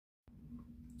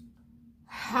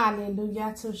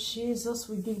Hallelujah to Jesus.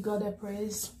 We give God a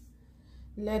praise.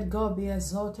 Let God be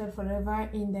exalted forever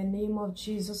in the name of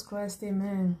Jesus Christ.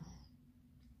 Amen.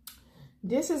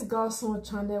 This is God's Small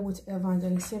Channel with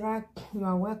Evangelist Sarah. You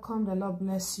are welcome. The Lord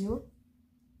bless you.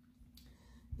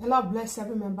 The Lord bless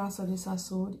every member of this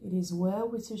household. It is well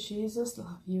with you. Jesus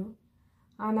love you.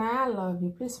 And I love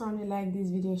you. Please family, like this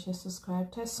video, share,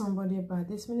 subscribe. Tell somebody about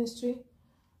this ministry.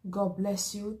 God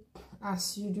bless you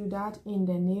as you do that in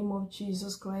the name of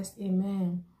Jesus Christ.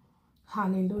 Amen.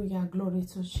 Hallelujah. Glory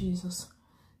to Jesus.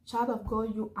 Child of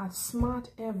God, you are smart,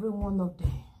 every one of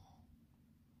them.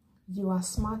 You are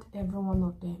smart, every one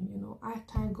of them. You know, I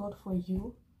thank God for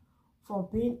you for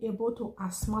being able to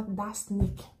outsmart that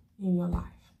snake in your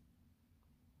life.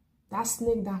 That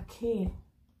snake that came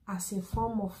as a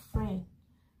form of friend,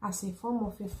 as a form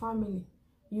of a family.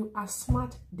 You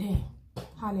outsmart them.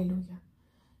 Hallelujah.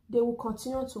 They will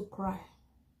continue to cry.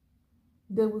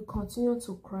 They will continue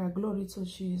to cry. Glory to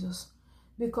Jesus.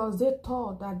 Because they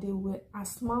thought that they were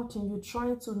outsmarting you,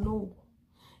 trying to know.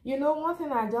 You know, one thing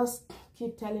I just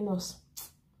keep telling us,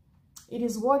 it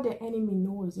is what the enemy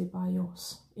knows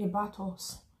about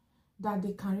us, that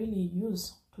they can really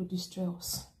use to destroy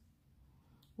us.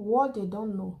 What they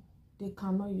don't know, they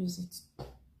cannot use it.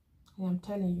 I am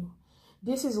telling you.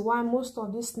 This is why most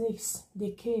of these snakes,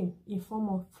 they came in form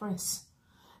of friends.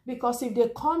 Because if they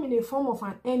come in a form of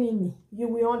an enemy, you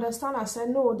will understand and say,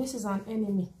 no, this is an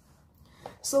enemy.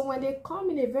 So when they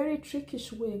come in a very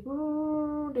trickish way,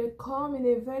 they come in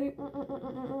a very,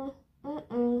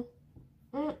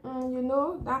 you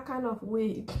know, that kind of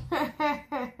way.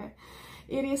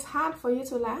 It is hard for you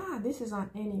to like, this is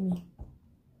an enemy.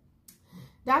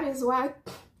 That is why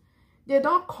they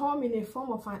don't come in a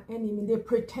form of an enemy. They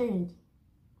pretend,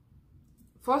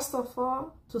 first of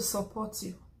all, to support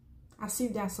you, as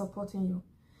if they are supporting you.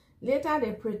 Later,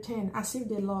 they pretend as if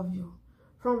they love you.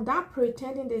 From that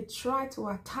pretending, they try to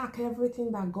attack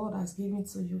everything that God has given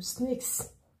to you. Snakes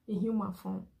in human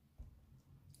form.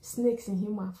 Snakes in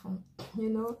human form. You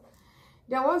know,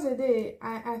 there was a day,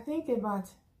 I think about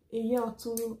a year or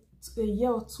two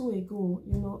ago,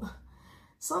 you know,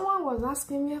 someone was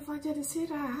asking me, Evangelist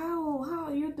Sarah, how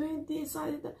are you doing this?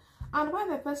 And when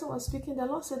the person was speaking, the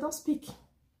Lord said, don't speak.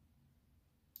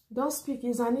 Don't speak.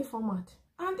 It's an informant.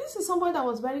 And this is somebody that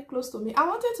was very close to me. I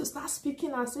wanted to start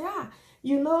speaking and say,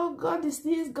 you know, God is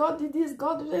this, God did this,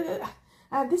 God did this,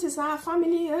 this is our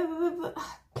family. And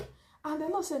the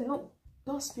Lord said, no,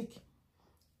 don't speak.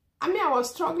 I mean, I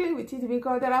was struggling with it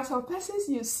because there are some persons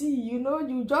you see, you know,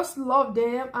 you just love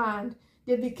them and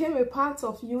they became a part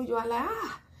of you. You are like,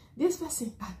 this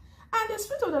person. And the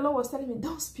Spirit of the Lord was telling me,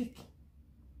 don't speak.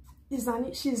 She's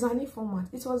an informant.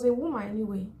 It was a woman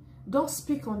anyway. Don't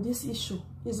speak on this issue.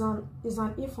 Is an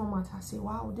informant. I say,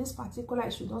 wow, this particular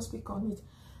issue, don't speak on it.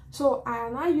 So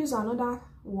I use another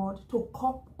word to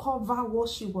cover what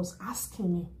she was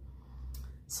asking me.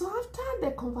 So after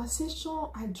the conversation,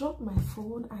 I dropped my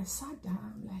phone. I sat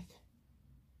down, like,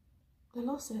 the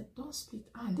Lord said, don't speak.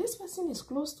 This person is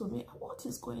close to me. What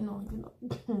is going on?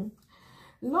 You know,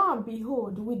 lo and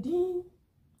behold, within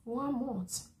 1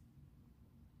 month,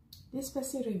 this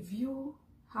person revealed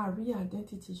her real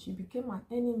identity. She became an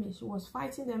enemy. She was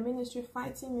fighting the ministry,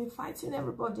 fighting me, fighting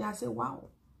everybody. I said, wow.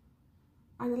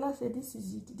 And the Lord said, this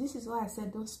is it. This is why I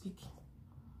said, don't speak.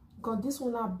 Because this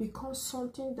will now become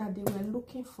something that they were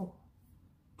looking for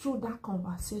through that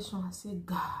conversation. I said,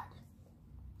 God,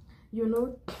 you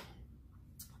know,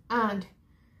 and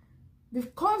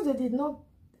because they did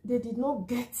not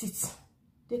get it,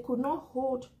 they could not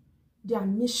hold their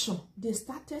mission. They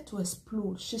started to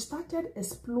explode. She started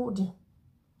exploding.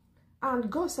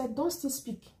 And God said, don't still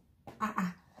speak.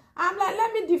 I'm like,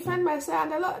 let me defend myself.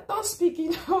 And the Lord, don't speak, you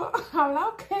know. I'm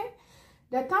like, okay.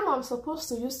 The time I'm supposed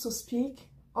to use to speak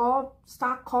or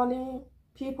start calling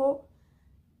people,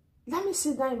 let me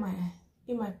sit down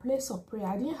in my place of prayer.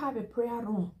 I didn't have a prayer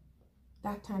room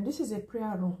that time. This is a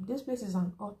prayer room. This place is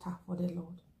an altar for the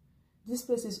Lord. This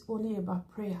place is only about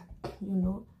prayer, you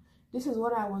know. This is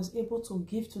what I was able to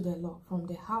give to the Lord from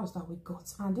the house that we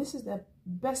got. And this is the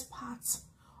best part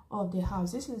of the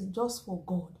house. This is just for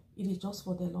God. It is just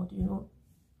for the Lord, you know.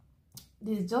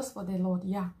 It is just for the Lord.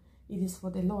 Yeah, it is for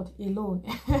the Lord alone.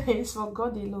 It's for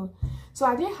God alone. So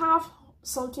I didn't have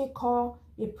something called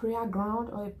a prayer ground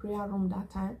or a prayer room that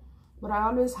time. But I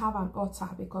always have an altar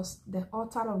because the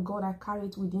altar of God, I carry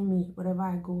it within me wherever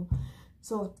I go.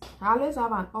 So I always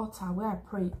have an altar where I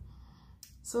pray.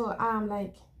 So I'm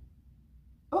like,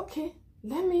 okay,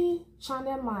 let me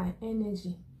channel my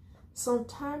energy.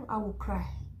 Sometimes I will cry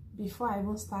before I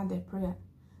even start the prayer.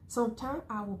 Sometimes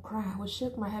I will cry. I will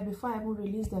shake my head before I even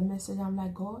release the message. I'm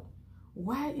like, God,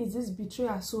 Why is this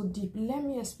betrayal so deep? Let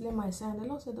me explain myself. And the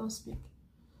Lord said, don't speak.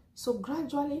 So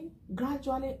gradually,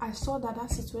 I saw that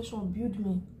situation built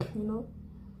me, you know.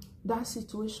 That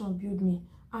situation built me.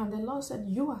 And the Lord said,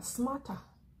 you are smarter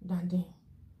than them.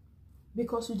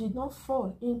 Because you did not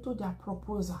fall into their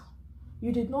proposal.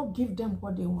 You did not give them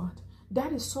what they want.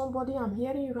 That is somebody, I'm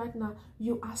hearing you right now.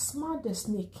 You are smart, the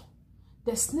snake.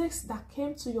 The snakes that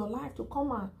came to your life to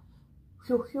come and,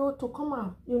 to come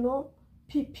and, you know,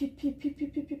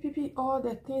 all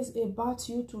the things about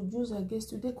you to use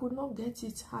against you. They could not get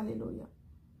it. Hallelujah.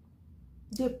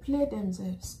 They play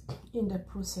themselves in the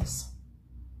process.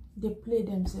 They play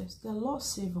themselves. The Lord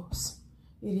save us.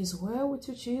 It is well with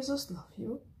you. Jesus love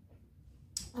you.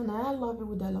 And I love you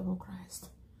with the love of Christ.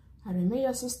 I remain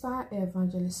your sister,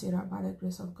 Evangelist Sarah, by the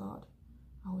grace of God.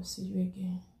 I will see you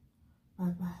again.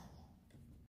 Bye-bye.